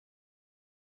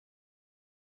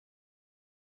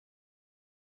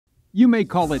You may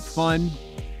call it fun,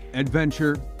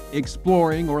 adventure,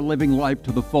 exploring, or living life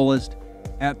to the fullest.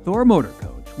 At Thor Motor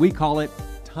Coach, we call it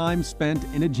time spent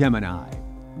in a Gemini.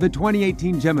 The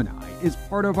 2018 Gemini is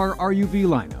part of our RUV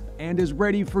lineup and is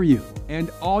ready for you and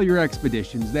all your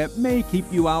expeditions that may keep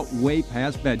you out way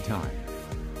past bedtime.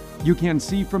 You can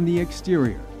see from the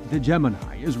exterior, the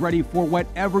Gemini is ready for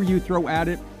whatever you throw at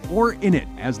it or in it,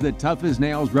 as the tough as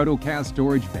nails rotocast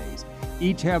storage bays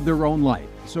each have their own life,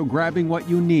 so grabbing what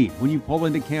you need when you pull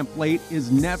into camp late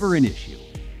is never an issue.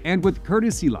 And with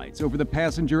courtesy lights over the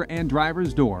passenger and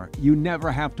driver's door, you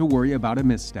never have to worry about a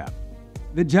misstep.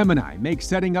 The Gemini makes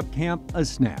setting up camp a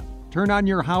snap. Turn on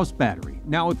your house battery,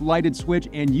 now with lighted switch,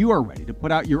 and you are ready to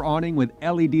put out your awning with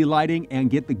LED lighting and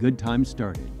get the good times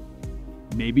started.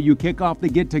 Maybe you kick off the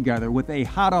get-together with a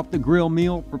hot-off-the-grill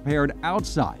meal prepared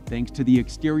outside thanks to the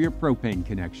exterior propane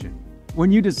connection. When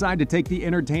you decide to take the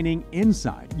entertaining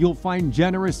inside, you'll find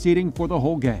generous seating for the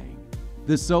whole gang.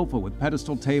 The sofa with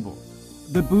pedestal table,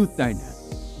 the booth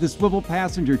dinette, the swivel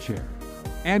passenger chair,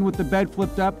 and with the bed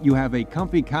flipped up, you have a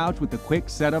comfy couch with a quick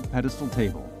setup pedestal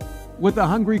table. With a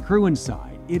hungry crew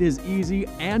inside, it is easy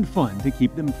and fun to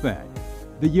keep them fed.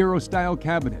 The Euro-style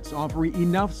cabinets offer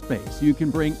enough space so you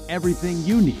can bring everything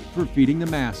you need for feeding the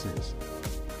masses.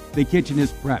 The kitchen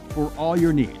is prepped for all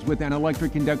your needs with an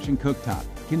electric induction cooktop,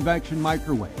 convection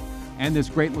microwave, and this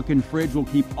great-looking fridge will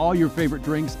keep all your favorite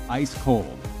drinks ice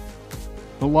cold.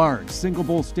 The large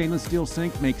single-bowl stainless steel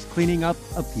sink makes cleaning up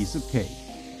a piece of cake.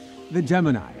 The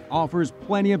Gemini offers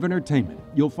plenty of entertainment.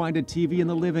 You'll find a TV in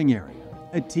the living area,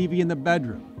 a TV in the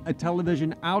bedroom, a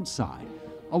television outside,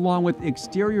 along with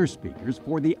exterior speakers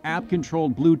for the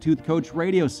app-controlled Bluetooth coach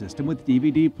radio system with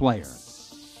DVD player.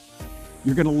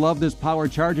 You're going to love this power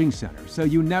charging center, so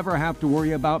you never have to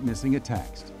worry about missing a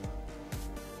text.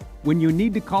 When you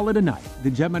need to call it a night,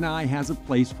 the Gemini has a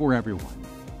place for everyone.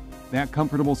 That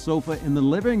comfortable sofa in the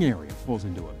living area pulls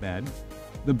into a bed.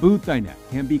 The booth dinette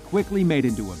can be quickly made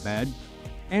into a bed.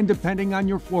 And depending on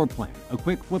your floor plan, a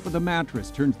quick flip of the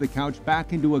mattress turns the couch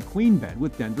back into a queen bed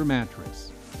with Denver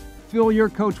mattress. Fill your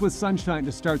coach with sunshine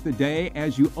to start the day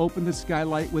as you open the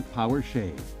skylight with power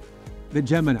shade. The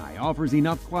Gemini offers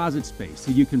enough closet space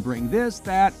so you can bring this,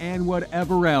 that, and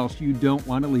whatever else you don't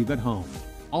want to leave at home.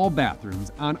 All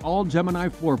bathrooms on all Gemini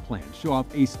floor plans show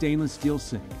off a stainless steel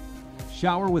sink,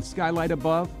 shower with skylight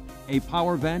above, a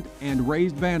power vent, and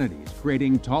raised vanities,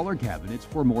 creating taller cabinets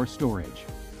for more storage.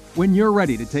 When you're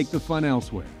ready to take the fun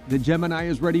elsewhere, the Gemini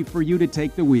is ready for you to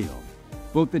take the wheel.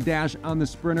 Both the dash on the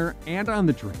Sprinter and on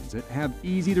the Transit have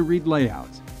easy-to-read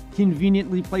layouts,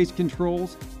 conveniently placed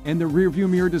controls, and the rearview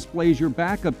mirror displays your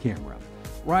backup camera.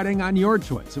 Riding on your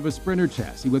choice of a Sprinter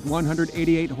chassis with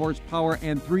 188 horsepower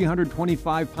and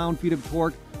 325 pound-feet of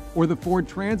torque, or the Ford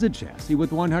Transit chassis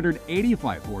with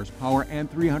 185 horsepower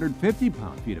and 350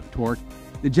 pound-feet of torque,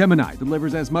 the Gemini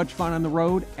delivers as much fun on the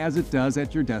road as it does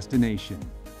at your destination.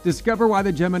 Discover why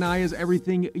the Gemini is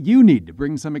everything you need to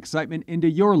bring some excitement into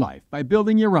your life by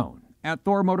building your own at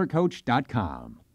thormotorcoach.com.